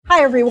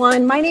Hi,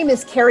 everyone. My name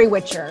is Carrie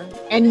Witcher,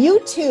 and you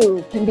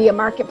too can be a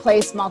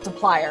marketplace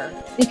multiplier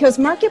because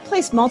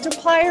marketplace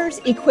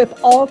multipliers equip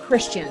all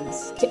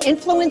Christians to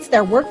influence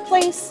their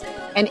workplace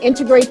and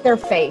integrate their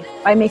faith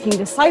by making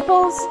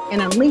disciples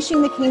and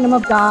unleashing the kingdom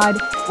of God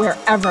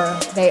wherever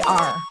they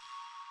are.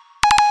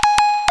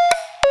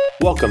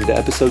 Welcome to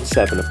episode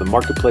 7 of the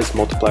Marketplace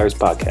Multipliers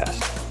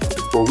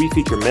podcast, where we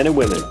feature men and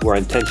women who are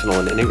intentional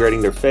in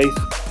integrating their faith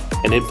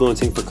and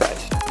influencing for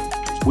Christ.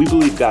 We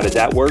believe God is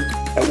at work.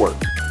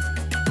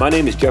 My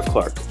name is Jeff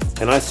Clark,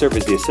 and I serve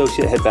as the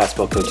Associate Head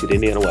Basketball Coach at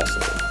Indiana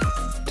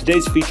Wesleyan.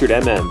 Today's featured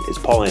MM is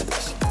Paul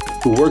Anthes,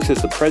 who works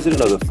as the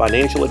President of the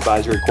Financial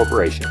Advisory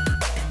Corporation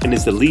and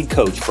is the lead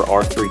coach for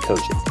R3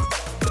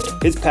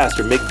 Coaching. His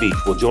pastor, Mick Beach,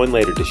 will join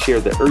later to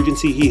share the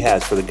urgency he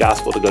has for the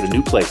gospel to go to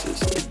new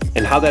places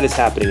and how that is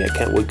happening at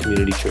Kentwood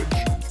Community Church.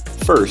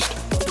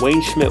 First,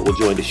 Wayne Schmidt will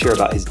join to share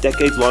about his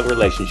decades-long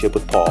relationship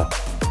with Paul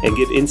and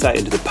give insight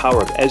into the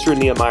power of Ezra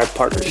and Nehemiah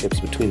partnerships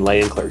between lay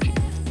and clergy.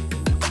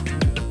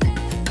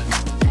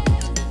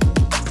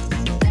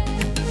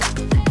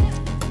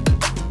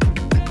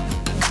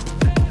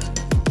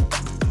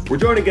 We're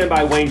joined again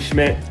by Wayne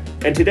Schmidt,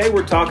 and today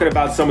we're talking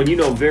about someone you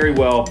know very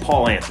well,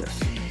 Paul Anthes.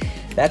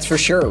 That's for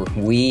sure.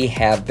 We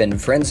have been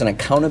friends and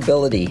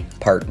accountability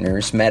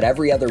partners, met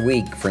every other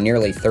week for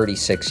nearly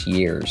 36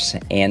 years,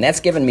 and that's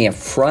given me a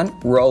front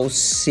row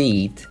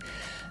seat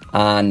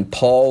on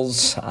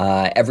Paul's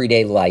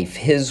everyday life.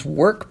 His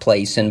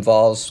workplace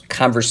involves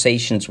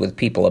conversations with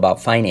people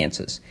about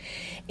finances.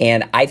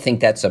 And I think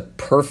that's a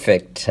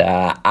perfect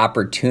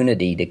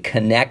opportunity to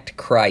connect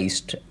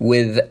Christ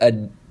with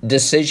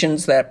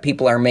decisions that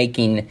people are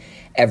making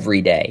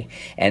every day.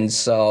 And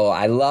so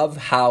I love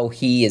how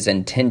he is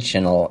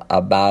intentional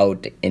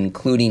about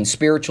including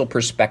spiritual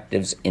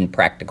perspectives in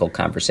practical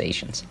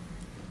conversations.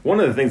 One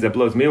of the things that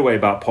blows me away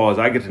about Paul as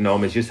I get to know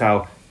him is just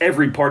how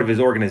every part of his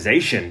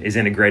organization is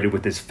integrated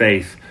with his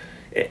faith.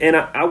 And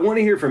I want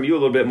to hear from you a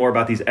little bit more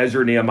about these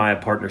Ezra and Nehemiah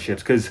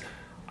partnerships, because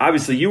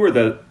obviously you were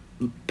the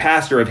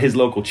pastor of his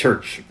local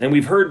church, and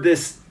we've heard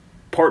this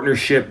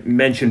partnership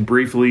mentioned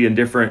briefly in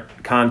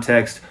different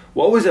contexts.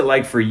 What was it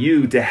like for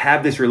you to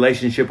have this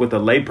relationship with a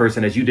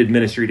layperson as you did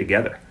ministry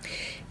together?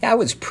 I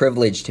was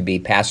privileged to be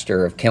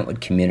pastor of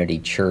Kentwood Community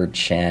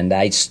Church, and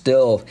I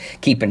still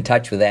keep in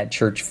touch with that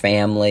church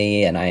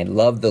family, and I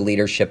love the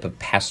leadership of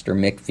Pastor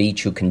Mick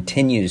Beach, who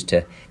continues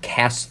to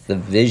cast the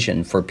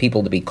vision for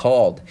people to be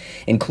called,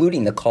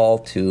 including the call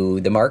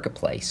to the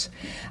marketplace.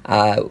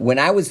 When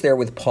I was there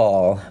with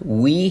Paul,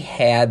 we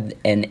had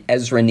an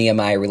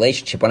Ezra-Nehemiah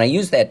relationship. When I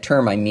use that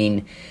term, I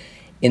mean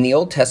in the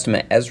Old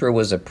Testament, Ezra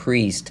was a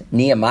priest.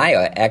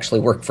 Nehemiah actually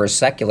worked for a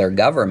secular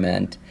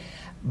government,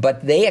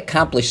 but they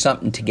accomplished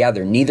something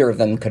together neither of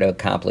them could have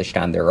accomplished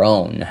on their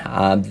own.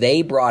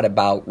 They brought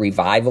about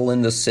revival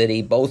in the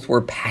city. Both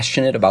were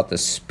passionate about the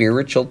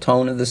spiritual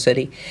tone of the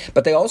city,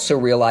 but they also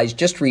realized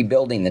just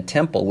rebuilding the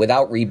temple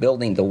without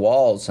rebuilding the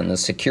walls and the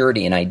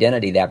security and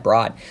identity that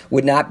brought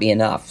would not be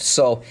enough.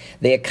 So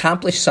they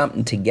accomplished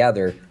something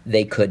together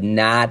they could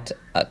not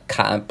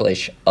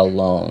accomplish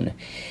alone.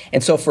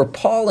 And so for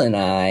Paul and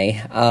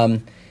I,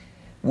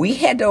 we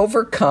had to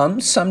overcome.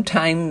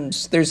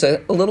 Sometimes there's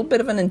a little bit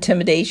of an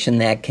intimidation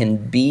that can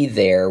be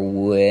there.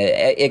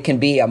 It can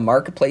be a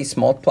marketplace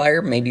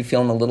multiplier, maybe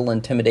feeling a little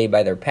intimidated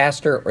by their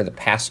pastor, or the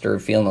pastor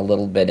feeling a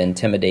little bit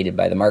intimidated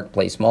by the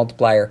marketplace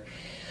multiplier.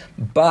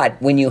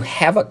 But when you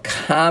have a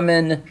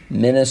common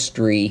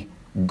ministry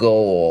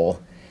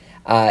goal,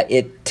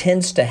 it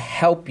tends to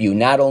help you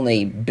not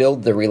only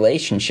build the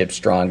relationship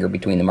stronger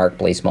between the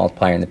marketplace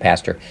multiplier and the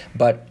pastor,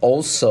 but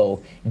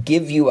also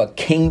give you a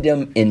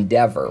kingdom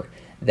endeavor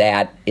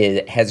that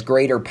has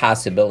greater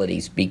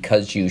possibilities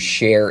because you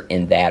share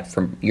in that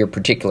from your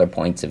particular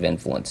points of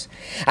influence.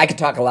 I could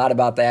talk a lot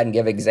about that and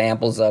give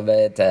examples of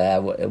it.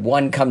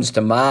 One comes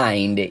to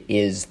mind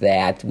is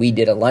that we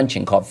did a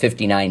luncheon called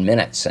 59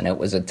 Minutes, and it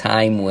was a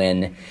time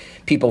when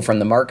people from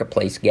the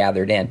marketplace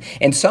gathered in.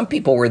 And some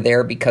people were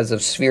there because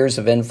of spheres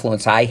of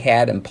influence I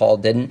had and Paul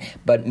didn't,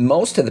 but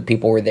most of the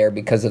people were there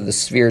because of the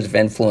spheres of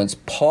influence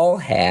Paul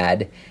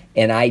had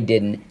and I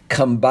didn't.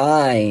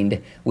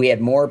 Combined, we had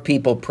more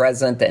people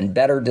present and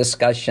better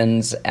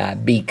discussions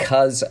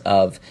because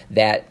of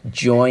that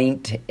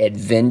joint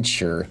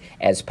adventure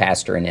as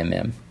pastor and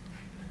MM.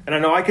 And I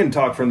know I can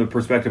talk from the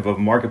perspective of a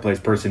marketplace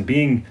person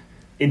being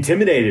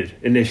intimidated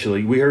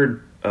initially. We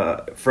heard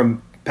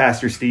from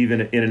Pastor Steve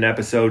in an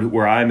episode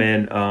where I'm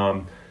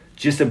in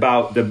just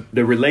about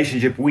the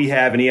relationship we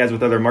have and he has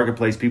with other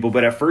marketplace people.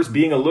 But at first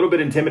being a little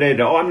bit intimidated,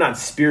 I'm not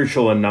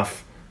spiritual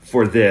enough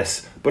for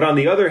this. But on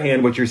the other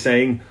hand, what you're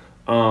saying,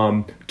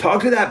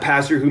 talk to that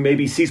pastor who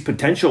maybe sees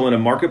potential in a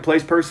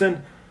marketplace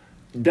person,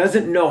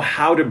 doesn't know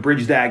how to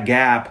bridge that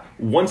gap,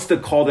 wants to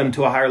call them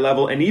to a higher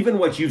level. And even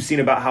what you've seen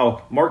about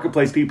how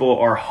marketplace people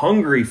are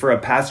hungry for a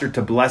pastor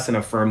to bless and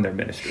affirm their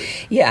ministry.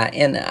 Yeah,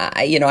 and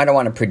I don't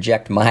want to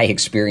project my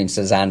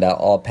experiences onto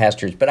all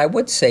pastors, but I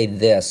would say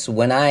this.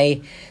 When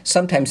I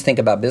sometimes think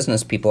about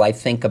business people, I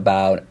think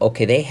about,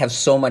 okay, they have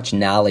so much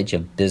knowledge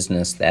of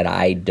business that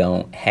I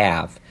don't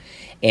have.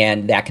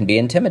 And that can be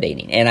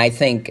intimidating. And I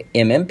think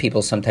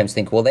people sometimes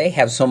think, well, they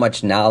have so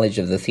much knowledge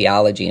of the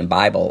theology and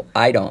Bible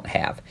I don't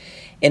have.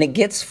 And it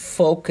gets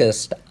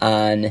focused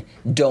on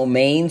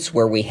domains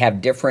where we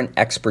have different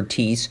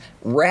expertise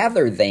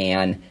rather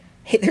than,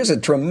 hey, there's a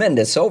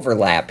tremendous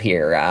overlap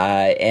here.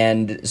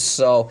 And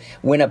so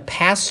when a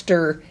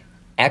pastor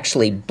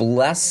actually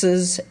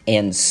blesses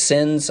and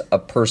sends a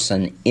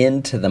person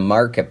into the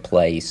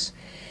marketplace,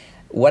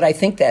 what I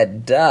think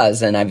that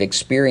does, and I've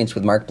experienced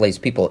with marketplace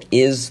people,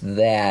 is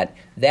that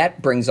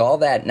brings all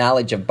that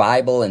knowledge of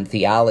Bible and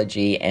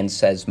theology and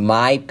says,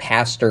 my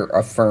pastor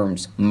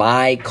affirms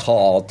my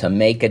call to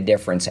make a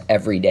difference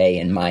every day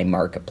in my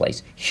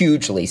marketplace.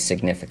 Hugely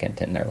significant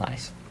in their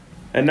lives.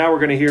 And now we're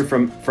going to hear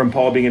from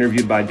Paul being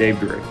interviewed by Dave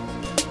Drew.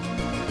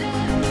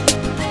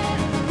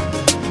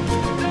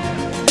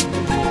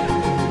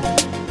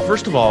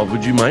 First of all,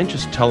 would you mind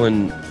just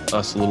telling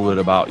us a little bit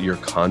about your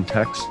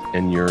context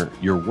and your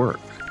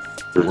work,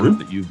 the work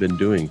that you've been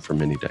doing for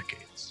many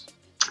decades?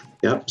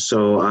 Yep.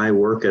 So I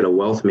work at a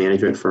wealth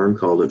management firm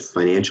called the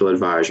Financial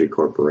Advisory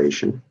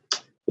Corporation.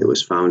 It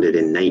was founded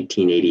in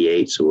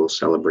 1988, so we'll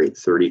celebrate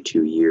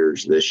 32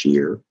 years this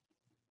year.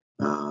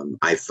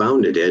 I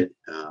founded it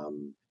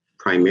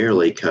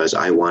primarily because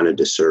I wanted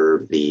to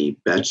serve the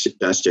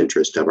best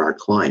interest of our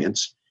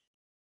clients.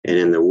 And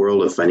in the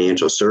world of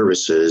financial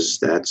services,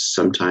 that's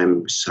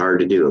sometimes hard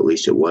to do. At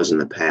least it was in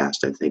the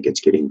past. I think it's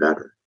getting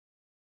better.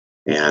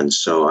 And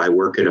so I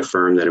work at a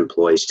firm that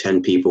employs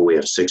 10 people. We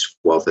have 6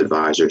 wealth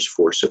advisors,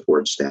 4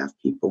 support staff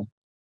people.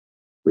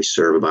 We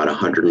serve about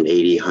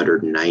 180,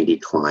 190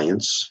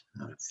 clients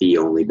on a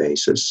fee-only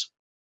basis.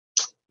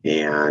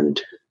 And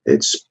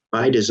it's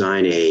by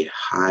design a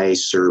high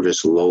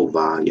service, low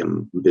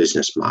volume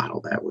business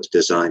model that was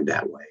designed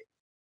that way.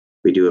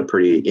 We do a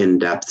pretty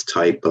in-depth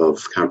type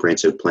of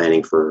comprehensive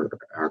planning for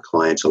our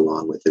clients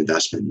along with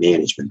investment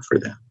management for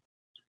them.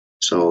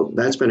 So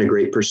that's been a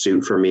great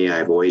pursuit for me.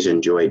 I've always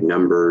enjoyed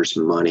numbers,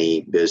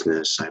 money,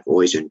 business. I've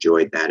always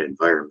enjoyed that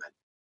environment.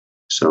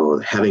 So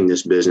having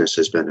this business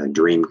has been a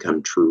dream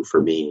come true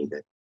for me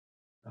that,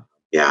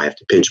 I have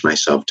to pinch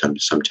myself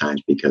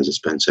sometimes because it's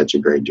been such a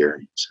great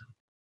journey. So.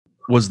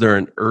 Was there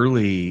an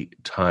early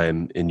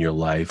time in your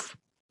life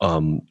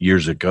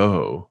years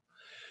ago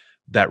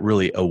that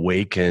really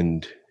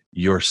awakened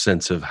your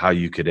sense of how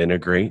you could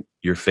integrate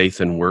your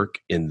faith and work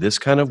in this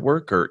kind of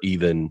work, or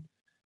even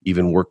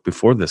work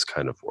before this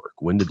kind of work?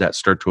 When did that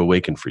start to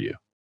awaken for you?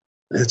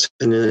 That's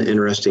an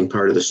interesting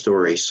part of the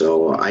story.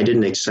 So I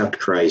didn't accept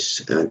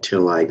Christ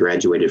until I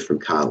graduated from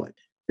college.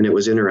 And it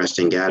was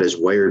interesting. God has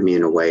wired me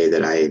in a way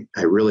that I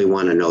really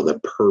want to know the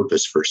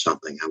purpose for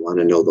something. I want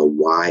to know the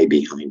why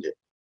behind it.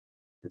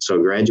 And so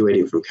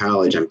graduating from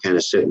college, I'm kind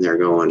of sitting there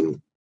going,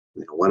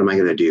 what am I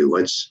going to do?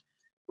 What's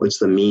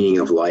the meaning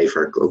of life,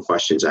 or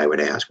questions I would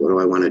ask? What do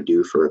I want to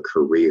do for a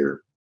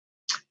career?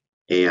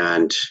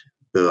 And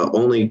the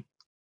only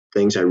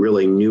things I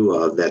really knew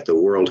of that the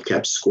world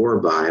kept score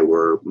by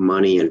were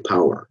money and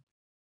power.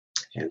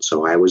 And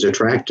so I was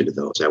attracted to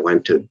those. I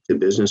went to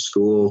business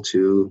school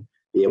to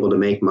be able to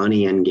make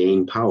money and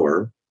gain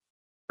power.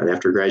 But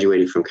after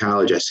graduating from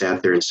college, I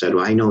sat there and said,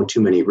 well, I know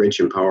too many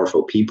rich and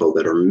powerful people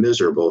that are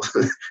miserable.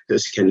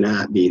 This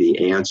cannot be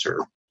the answer.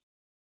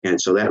 And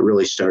so that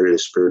really started a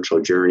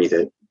spiritual journey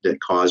that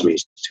caused me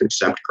to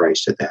accept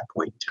Christ at that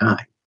point in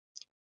time.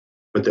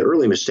 But the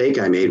early mistake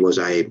I made was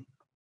I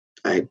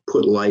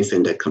put life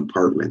into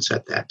compartments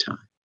at that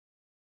time.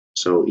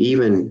 So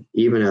even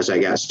as I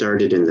got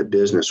started in the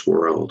business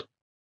world,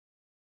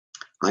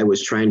 I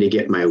was trying to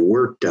get my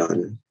work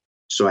done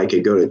so I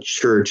could go to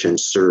church and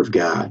serve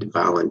God,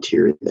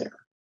 volunteer there.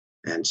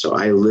 And so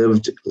I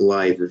lived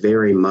life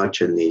very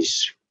much in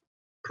these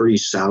pretty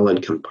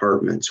solid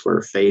compartments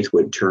where faith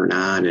would turn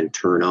on and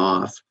turn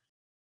off.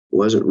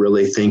 Wasn't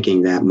really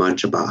thinking that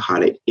much about how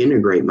to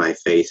integrate my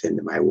faith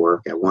into my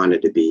work. I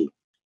wanted to be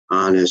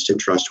honest and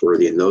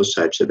trustworthy and those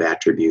types of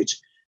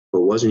attributes,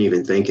 but wasn't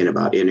even thinking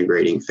about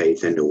integrating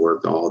faith into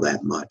work all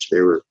that much.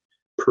 They were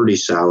pretty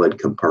solid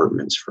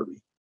compartments for me.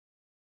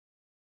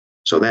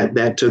 So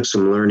that took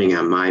some learning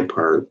on my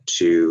part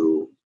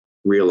to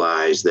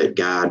realize that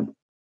God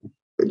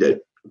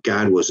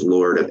was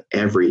Lord of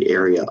every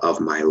area of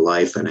my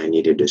life, and I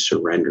needed to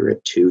surrender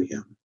it to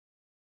him.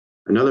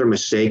 Another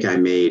mistake I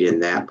made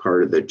in that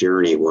part of the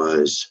journey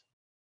was,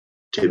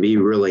 to be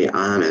really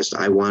honest,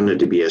 I wanted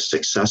to be a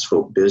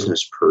successful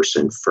business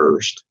person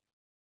first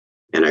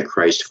and a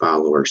Christ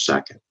follower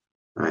second.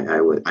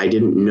 I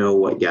didn't know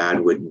what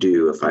God would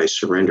do if I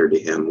surrendered to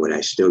him. Would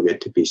I still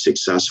get to be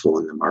successful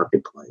in the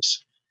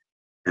marketplace?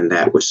 And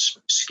that was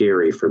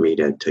scary for me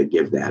to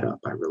give that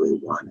up. I really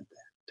wanted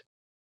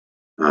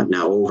that.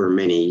 Now, over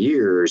many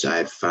years,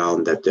 I've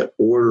found that the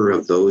order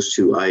of those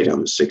two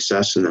items,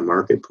 success in the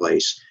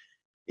marketplace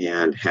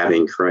and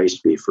having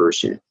Christ be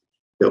first,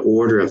 the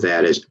order of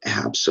that is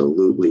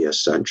absolutely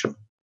essential.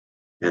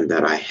 And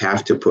that I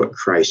have to put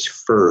Christ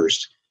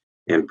first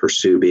and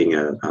pursue being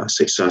a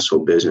successful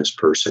business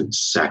person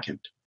second.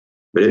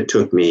 But it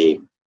took me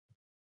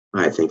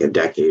I think, a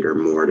decade or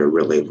more to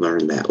really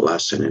learn that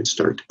lesson and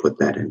start to put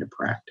that into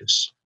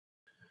practice.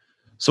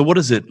 So what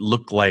does it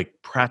look like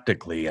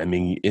practically? I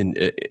mean,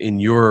 in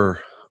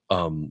your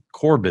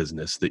core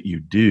business that you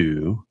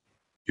do,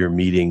 you're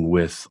meeting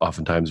with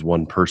oftentimes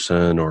one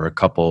person or a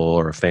couple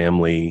or a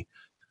family.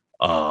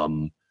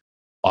 Um,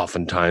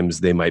 Oftentimes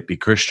they might be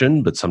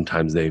Christian, but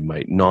sometimes they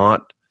might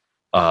not.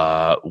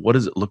 What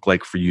does it look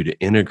like for you to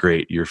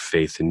integrate your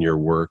faith in your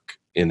work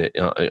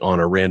on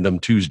a random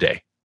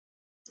Tuesday?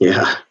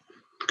 Yeah.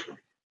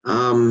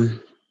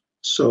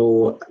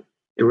 So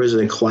there was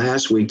a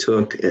class we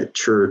took at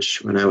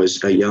church when I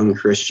was a young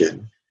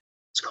Christian.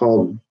 It's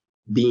called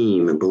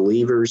BEAM,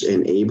 Believers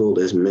Enabled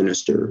as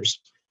Ministers.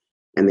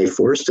 And they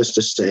forced us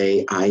to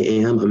say, I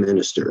am a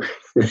minister.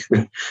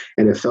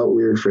 And it felt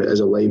weird as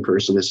a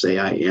layperson to say,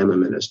 I am a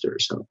minister.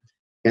 So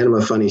kind of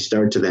a funny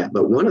start to that.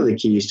 But one of the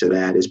keys to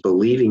that is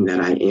believing that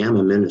I am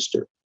a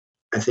minister.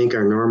 I think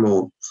our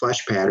normal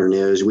flesh pattern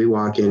is we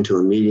walk into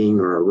a meeting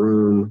or a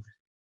room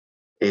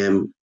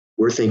and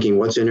we're thinking,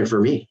 what's in it for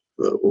me?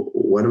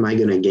 What am I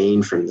going to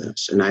gain from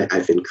this? And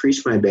I've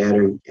increased my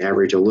batting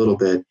average a little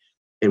bit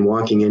and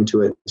walking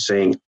into it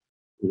saying,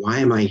 why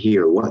am I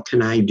here? What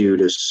can I do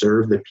to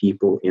serve the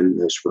people in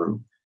this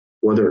room?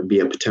 Whether it be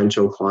a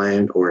potential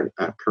client or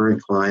a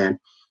current client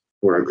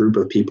or a group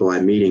of people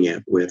I'm meeting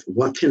it with,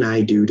 what can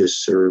I do to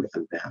serve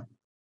them?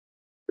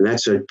 And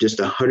that's just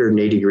a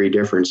 180-degree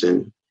difference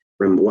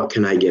from what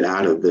can I get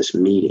out of this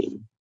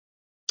meeting.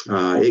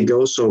 It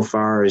goes so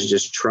far as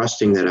just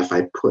trusting that if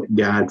I put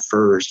God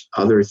first,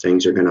 other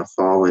things are going to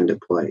fall into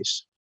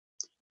place.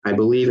 I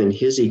believe in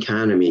his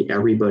economy,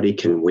 everybody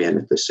can win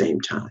at the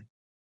same time.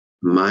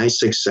 My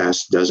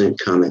success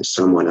doesn't come at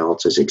someone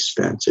else's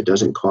expense. It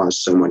doesn't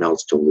cause someone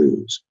else to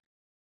lose.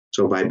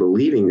 So by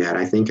believing that,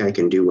 I think I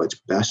can do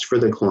what's best for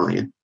the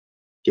client,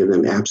 give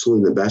them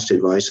absolutely the best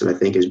advice that I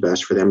think is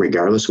best for them,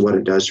 regardless of what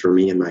it does for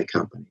me and my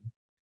company.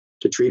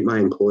 To treat my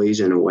employees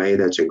in a way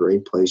that's a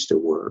great place to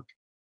work.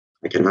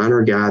 I can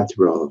honor God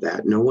through all of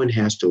that. No one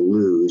has to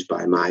lose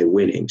by my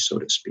winning, so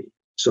to speak.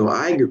 So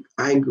I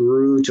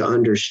grew to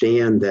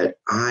understand that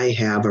I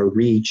have a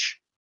reach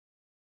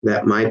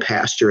that my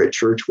pastor at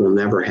church will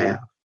never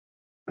have.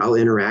 I'll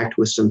interact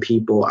with some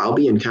people. I'll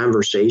be in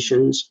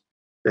conversations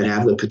that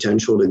have the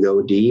potential to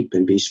go deep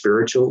and be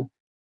spiritual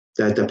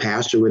that the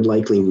pastor would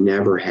likely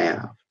never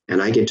have. And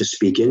I get to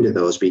speak into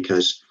those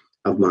because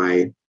of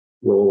my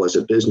role as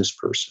a business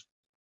person.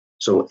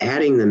 So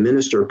adding the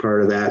minister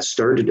part of that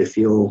started to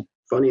feel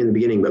funny in the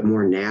beginning, but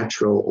more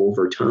natural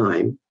over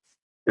time.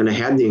 And I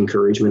had the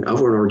encouragement of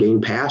an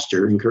ordained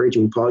pastor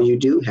encouraging Paul, you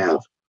do have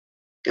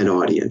an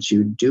audience.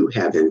 You do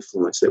have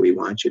influence that we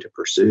want you to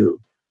pursue.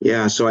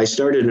 Yeah, so I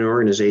started an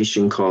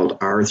organization called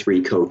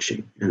R3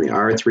 Coaching. And the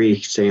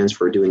R3 stands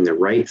for doing the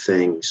right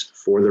things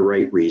for the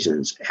right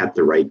reasons at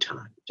the right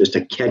time. Just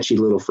a catchy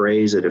little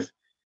phrase that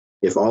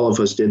if all of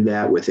us did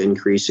that with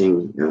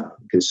increasing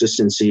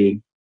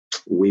consistency,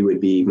 we would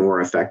be more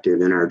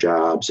effective in our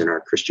jobs, in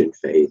our Christian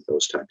faith,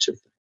 those types of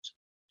things.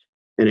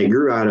 And it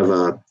grew out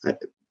of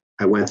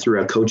I went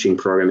through a coaching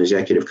program,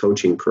 executive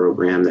coaching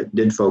program that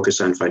did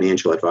focus on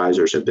financial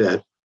advisors a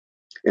bit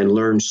and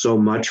learned so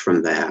much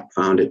from that,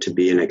 found it to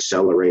be an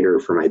accelerator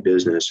for my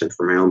business and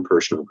for my own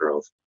personal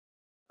growth,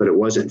 but it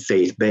wasn't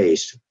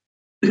faith-based.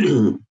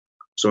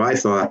 So I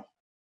thought,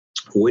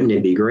 wouldn't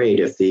it be great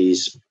if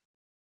these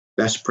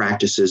best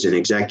practices in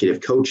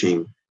executive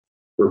coaching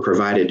were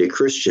provided to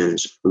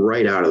Christians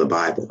right out of the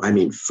Bible? I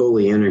mean,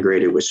 fully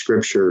integrated with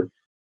Scripture.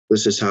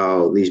 This is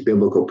how these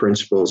biblical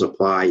principles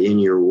apply in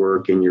your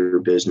work, in your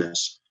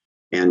business,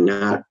 and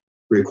not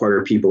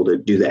require people to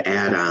do the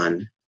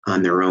add-on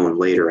on their own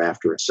later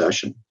after a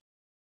session.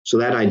 So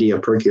that idea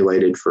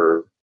percolated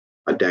for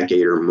a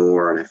decade or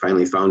more, and I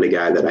finally found a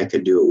guy that I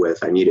could do it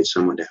with. I needed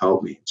someone to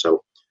help me.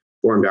 So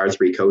formed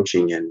R3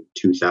 Coaching in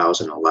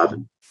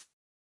 2011.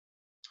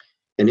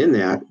 And in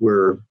that,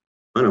 we're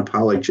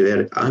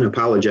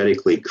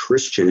unapologetically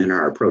Christian in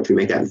our approach. We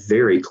make that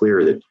very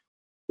clear that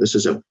this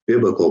is a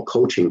biblical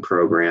coaching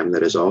program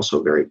that is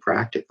also very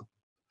practical.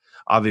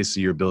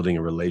 Obviously, you're building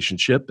a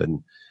relationship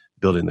and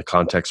building the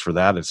context for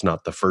that. It's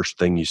not the first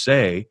thing you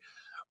say,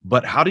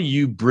 but how do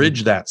you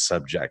bridge that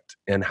subject?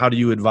 And how do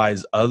you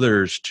advise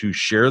others to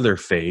share their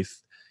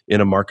faith in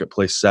a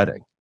marketplace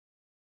setting?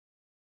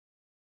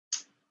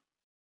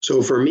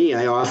 So for me,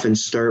 I often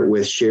start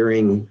with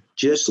sharing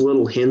just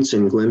little hints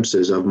and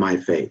glimpses of my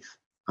faith.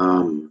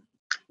 And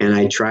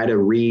I try to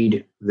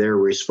read their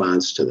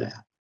response to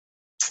that.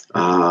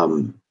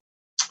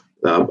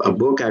 A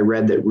book I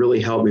read that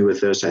really helped me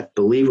with this, I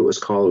believe it was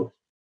called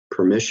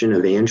Permission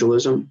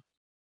Evangelism.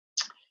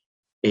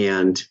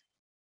 And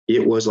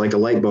it was like a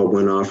light bulb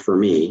went off for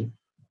me.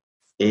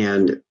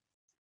 And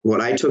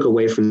what I took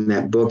away from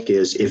that book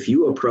is if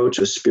you approach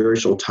a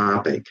spiritual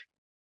topic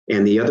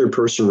and the other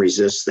person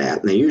resists that,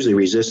 and they usually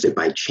resist it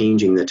by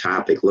changing the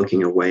topic,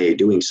 looking away,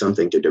 doing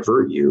something to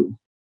divert you,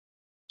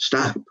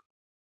 stop.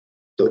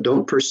 So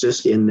don't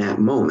persist in that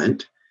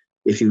moment.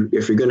 If you're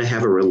going to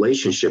have a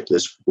relationship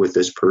with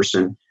this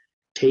person,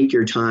 take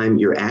your time.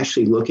 You're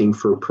actually looking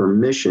for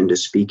permission to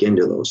speak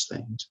into those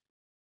things.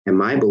 And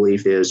my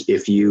belief is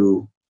if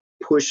you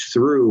push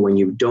through when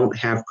you don't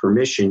have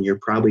permission, you're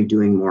probably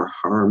doing more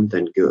harm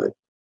than good.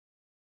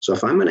 So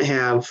if I'm going to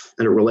have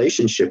a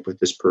relationship with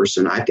this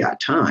person, I've got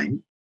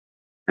time,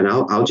 and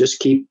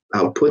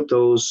I'll put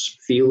those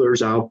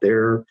feelers out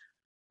there.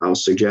 I'll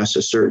suggest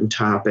a certain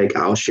topic.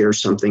 I'll share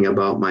something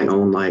about my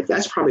own life.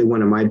 That's probably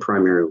one of my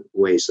primary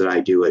ways that I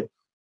do it,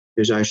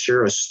 is I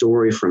share a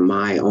story from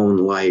my own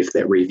life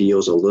that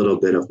reveals a little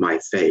bit of my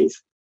faith,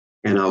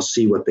 and I'll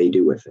see what they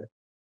do with it.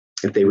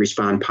 If they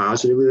respond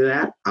positively to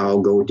that, I'll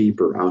go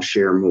deeper. I'll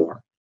share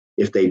more.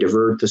 If they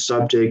divert the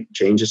subject,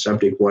 change the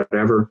subject,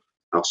 whatever,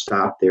 I'll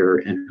stop there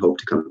and hope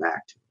to come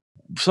back to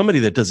it. Somebody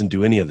that doesn't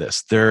do any of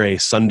this, they're a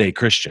Sunday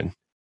Christian,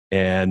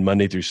 and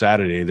Monday through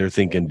Saturday, they're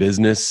thinking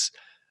business,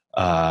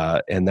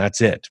 and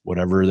that's it,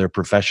 whatever their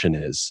profession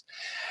is.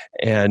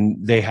 And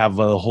they have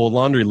a whole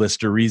laundry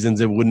list of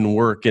reasons it wouldn't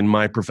work in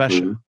my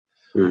profession.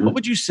 Mm-hmm. What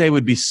would you say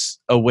would be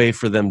a way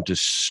for them to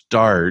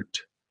start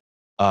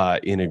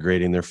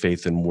integrating their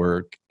faith and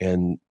work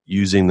and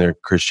using their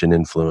Christian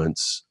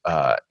influence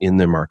in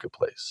their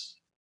marketplace?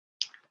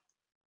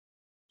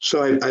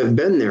 So I've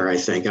been there, I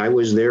think. I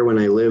was there when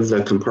I lived the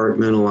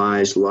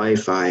compartmentalized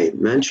life I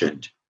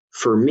mentioned.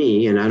 For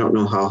me, and I don't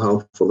know how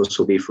helpful this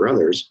will be for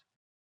others,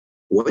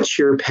 what's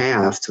your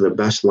path to the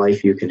best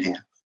life you can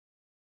have?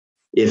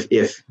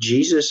 If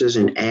Jesus is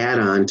an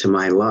add-on to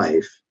my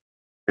life,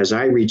 as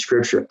I read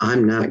Scripture,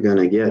 I'm not going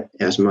to get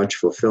as much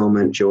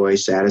fulfillment, joy,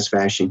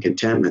 satisfaction,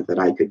 contentment that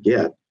I could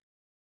get.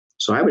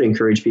 So I would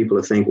encourage people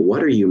to think,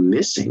 what are you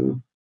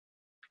missing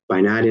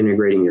by not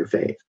integrating your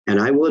faith? And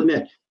I will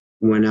admit,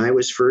 when I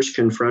was first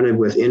confronted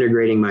with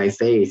integrating my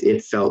faith,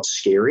 it felt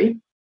scary.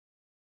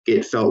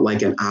 It felt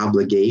like an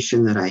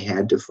obligation that I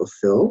had to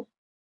fulfill.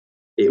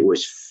 It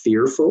was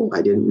fearful.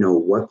 I didn't know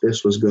what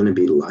this was going to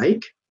be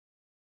like.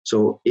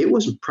 So it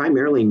was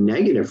primarily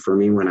negative for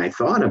me when I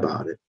thought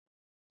about it.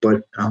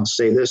 But I'll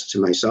say this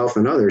to myself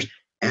and others,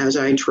 as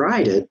I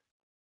tried it,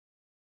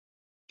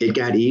 it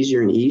got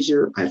easier and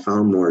easier. I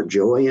found more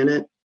joy in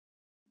it.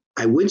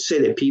 I would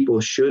say that people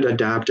should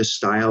adopt a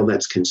style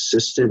that's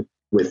consistent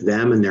with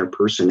them and their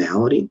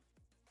personality.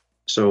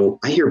 So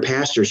I hear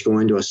pastors go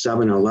into a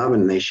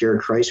 7-Eleven and they share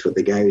Christ with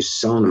the guy who's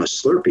selling them a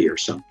Slurpee or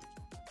something.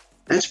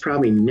 That's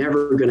probably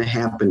never going to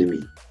happen to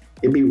me.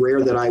 It'd be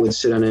rare that I would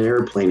sit on an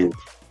airplane and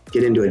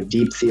get into a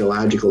deep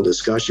theological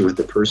discussion with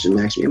the person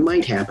next to me. It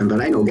might happen, but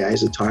I know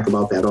guys that talk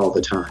about that all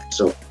the time.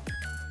 So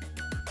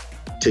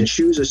to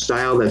choose a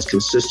style that's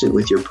consistent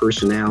with your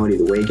personality,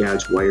 the way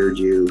God's wired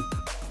you,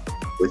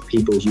 with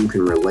people you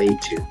can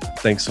relate to.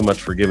 Thanks so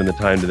much for giving the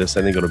time to this.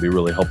 I think it'll be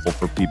really helpful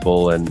for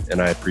people,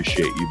 and I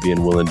appreciate you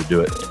being willing to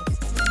do it.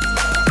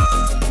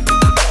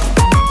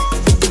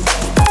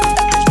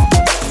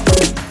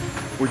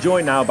 We're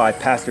joined now by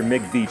Pastor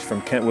Mick Veach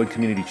from Kentwood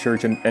Community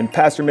Church. And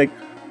Pastor Mick,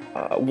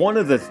 one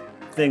of the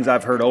things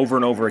I've heard over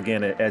and over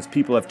again as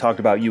people have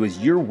talked about you is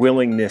your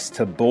willingness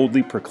to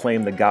boldly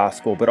proclaim the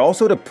gospel, but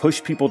also to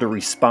push people to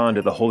respond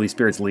to the Holy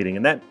Spirit's leading.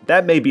 And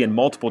that may be in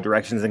multiple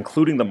directions,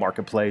 including the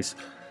marketplace.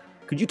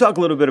 Could you talk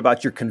a little bit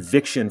about your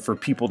conviction for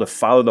people to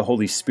follow the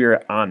Holy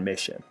Spirit on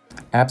mission?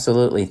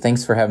 Absolutely.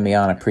 Thanks for having me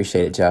on. I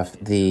appreciate it, Jeff.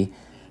 The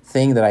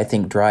thing that I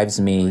think drives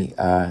me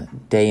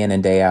day in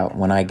and day out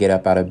when I get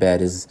up out of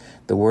bed is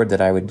the word that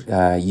I would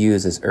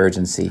use is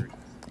urgency.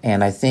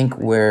 And I think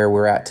where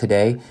we're at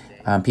today,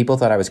 people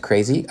thought I was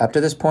crazy up to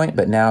this point,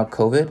 but now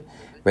COVID,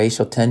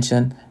 racial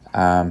tension,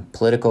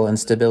 political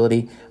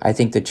instability, I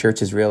think the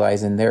church is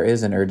realizing there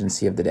is an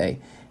urgency of the day.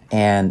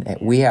 And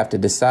we have to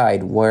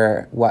decide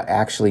what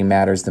actually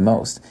matters the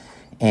most.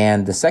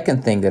 And the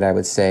second thing that I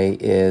would say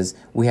is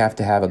we have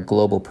to have a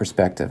global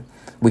perspective.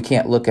 We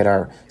can't look at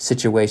our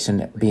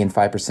situation being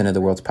 5% of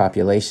the world's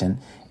population.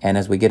 And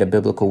as we get a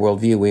biblical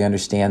worldview, we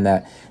understand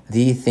that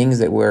the things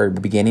that we're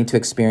beginning to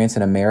experience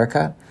in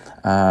America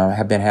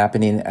have been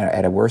happening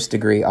at a worse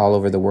degree all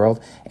over the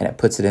world, and it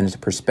puts it into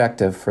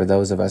perspective for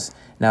those of us.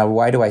 Now,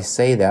 why do I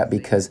say that?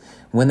 Because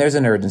when there's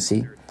an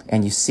urgency,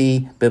 and you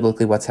see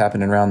biblically what's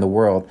happening around the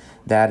world,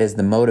 that is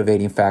the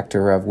motivating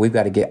factor of we've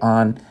got to get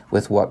on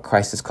with what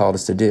Christ has called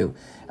us to do.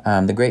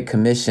 The Great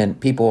Commission,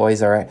 people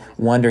always are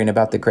wondering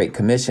about the Great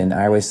Commission.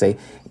 I always say,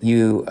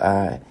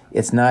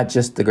 it's not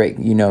just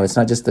it's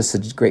not just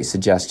the great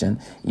suggestion.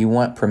 You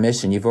want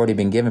permission. You've already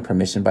been given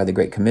permission by the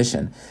Great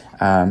Commission.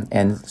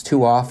 And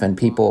too often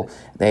people,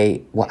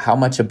 how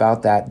much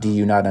about that do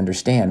you not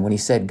understand? When he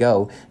said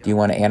go, do you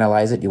want to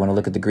analyze it? Do you want to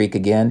look at the Greek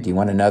again? Do you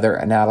want another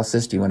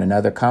analysis? Do you want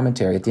another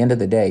commentary? At the end of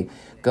the day,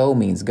 go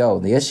means go.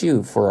 The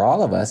issue for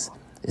all of us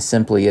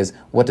is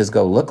what does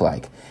go look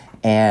like?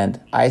 And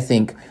I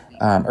think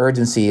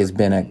urgency has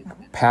been a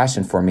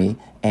passion for me,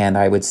 and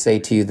I would say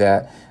to you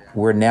that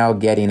we're now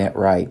getting it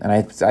right. And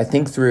I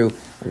think through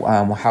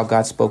how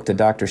God spoke to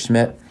Dr.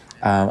 Schmidt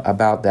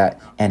about that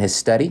and his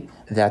study,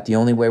 that the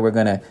only way we're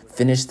going to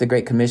finish the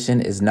Great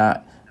Commission is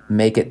not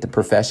make it the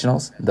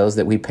professionals, those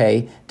that we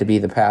pay to be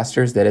the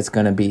pastors, that it's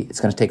going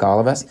to take all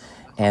of us,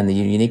 and the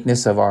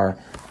uniqueness of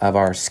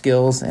our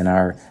skills and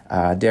our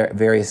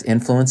various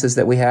influences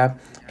that we have.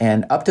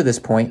 And up to this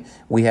point,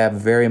 we have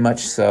very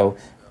much so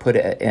put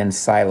it in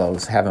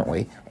silos, haven't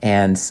we?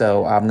 And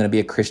so I'm going to be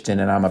a Christian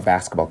and I'm a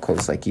basketball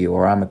coach like you,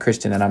 or I'm a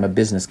Christian and I'm a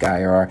business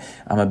guy, or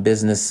I'm a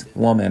business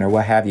woman, or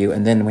what have you.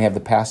 And then we have the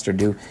pastor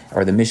do,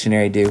 or the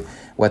missionary do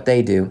what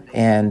they do.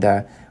 And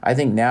I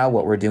think now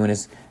what we're doing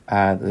is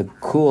the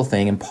cool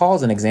thing, and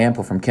Paul's an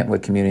example from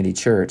Kentwood Community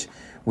Church,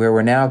 where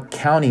we're now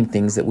counting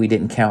things that we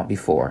didn't count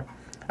before.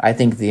 I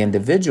think the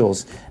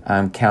individuals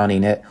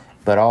counting it,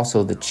 but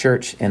also the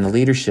church and the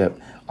leadership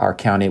are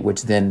counting it,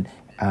 which then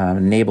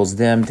enables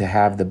them to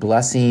have the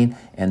blessing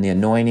and the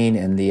anointing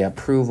and the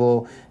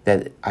approval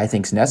that I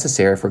think is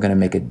necessary if we're going to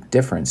make a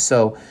difference.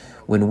 So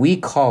when we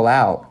call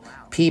out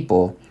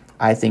people,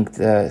 I think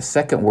the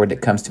second word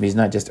that comes to me is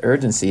not just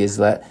urgency, is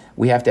that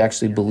we have to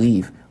actually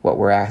believe what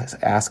we're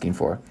asking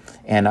for.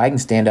 And I can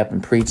stand up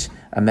and preach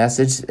a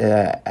message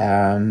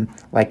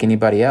like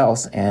anybody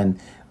else, and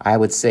I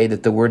would say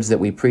that the words that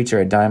we preach are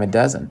a dime a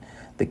dozen.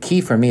 The key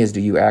for me is, do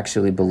you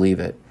actually believe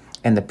it?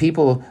 And the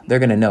people, they're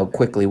going to know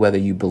quickly whether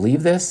you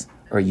believe this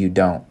or you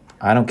don't.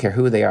 I don't care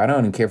who they are. I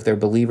don't even care if they're a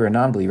believer or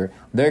non-believer.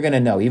 They're going to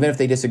know, even if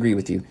they disagree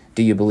with you,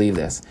 do you believe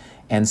this?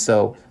 And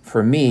so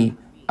for me,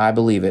 I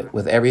believe it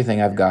with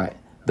everything I've got.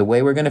 The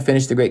way we're going to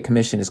finish the Great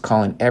Commission is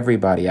calling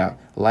everybody out,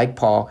 like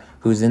Paul,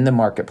 who's in the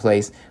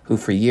marketplace, who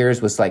for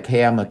years was like,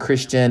 hey, I'm a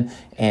Christian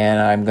and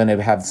I'm going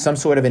to have some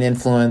sort of an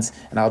influence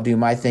and I'll do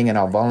my thing and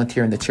I'll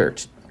volunteer in the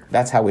church.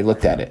 That's how we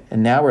looked at it.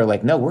 And now we're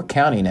like, no, we're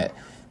counting it.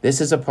 This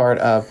is a part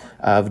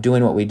of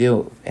doing what we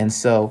do. And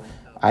so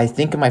I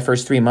think in my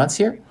first 3 months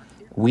here,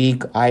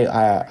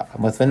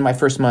 within my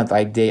first month,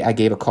 I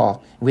gave a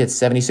call. We had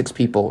 76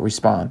 people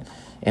respond.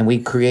 And we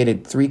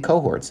created 3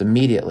 cohorts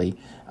immediately,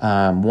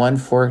 one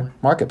for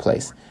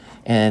Marketplace.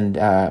 And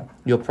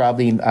you'll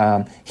probably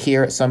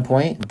hear at some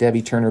point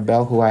Debbie Turner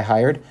Bell, who I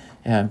hired,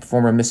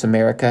 former Miss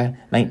America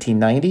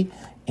 1990,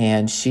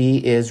 and she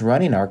is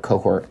running our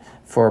cohort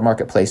for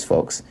Marketplace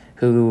folks,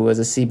 who was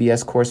a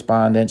CBS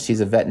correspondent. She's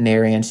a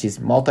veterinarian. She's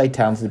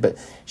multi-talented, but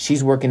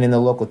she's working in the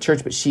local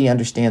church, but she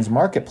understands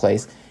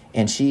Marketplace,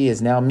 and she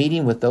is now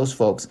meeting with those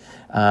folks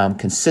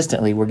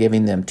consistently. We're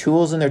giving them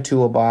tools in their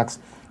toolbox.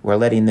 We're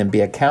letting them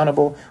be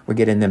accountable. We're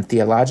getting them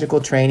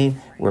theological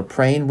training. We're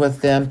praying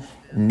with them,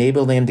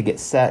 enable them to get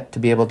set to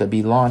be able to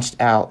be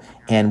launched out,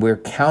 and we're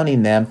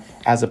counting them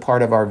as a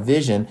part of our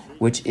vision,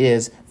 which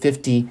is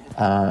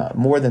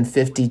more than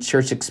 50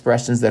 church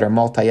expressions that are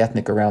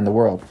multi-ethnic around the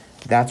world.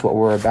 That's what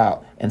we're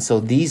about. And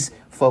so these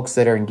folks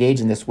that are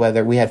engaged in this,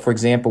 whether we had, for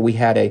example, we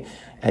had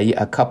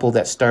a couple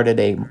that started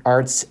a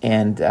arts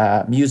and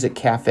music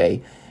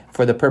cafe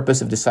for the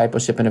purpose of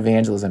discipleship and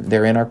evangelism.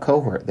 They're in our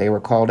cohort. They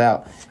were called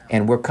out,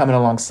 and we're coming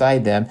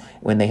alongside them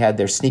when they had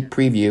their sneak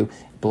preview,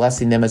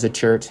 blessing them as a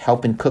church,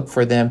 helping cook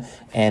for them,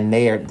 and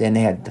they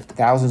had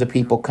thousands of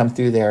people come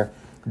through their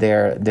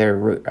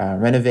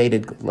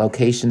renovated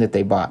location that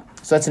they bought.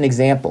 So that's an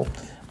example.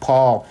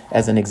 Paul,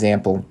 as an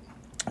example,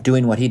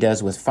 doing what he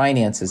does with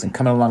finances and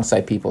coming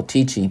alongside people,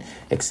 teaching,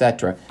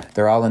 etc.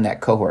 They're all in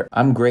that cohort.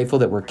 I'm grateful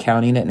that we're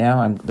counting it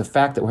now. The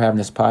fact that we're having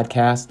this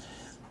podcast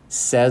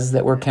says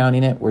that we're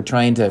counting it. We're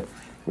trying to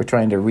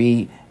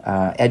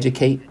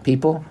educate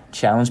people,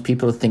 challenge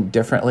people to think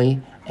differently.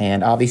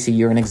 And obviously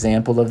you're an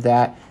example of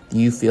that.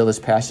 You feel as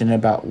passionate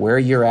about where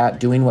you're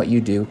at, doing what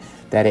you do,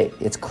 that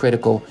it's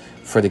critical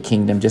for the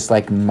kingdom, just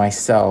like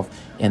myself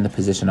in the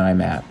position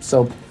I'm at.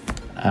 So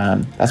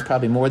that's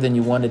probably more than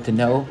you wanted to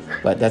know,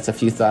 but that's a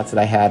few thoughts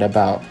that I had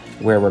about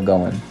where we're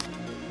going.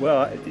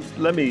 Well,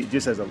 let me,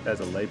 just as a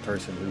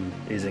layperson who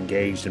is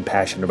engaged and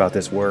passionate about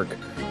this work,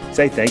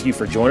 say thank you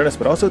for joining us,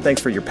 but also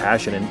thanks for your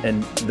passion.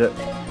 And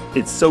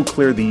it's so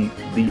clear the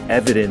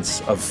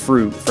evidence of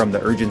fruit from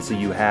the urgency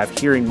you have.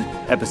 Hearing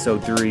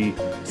episode 3,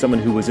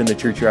 someone who was in the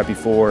church you're at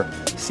before,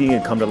 seeing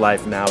it come to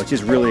life now, it's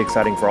just really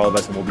exciting for all of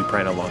us, and we'll be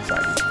praying alongside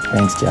you.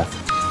 Thanks, Jeff.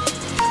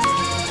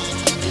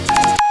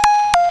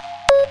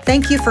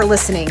 Thank you for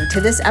listening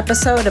to this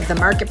episode of the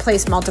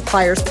Marketplace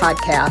Multipliers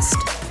podcast.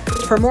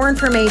 For more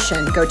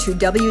information, go to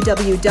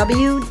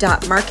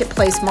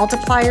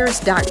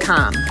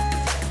www.marketplacemultipliers.com.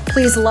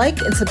 Please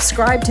like and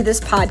subscribe to this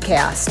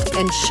podcast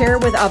and share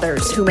with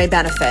others who may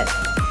benefit.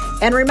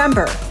 And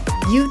remember,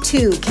 you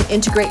too can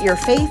integrate your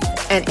faith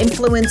and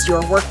influence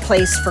your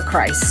workplace for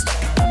Christ.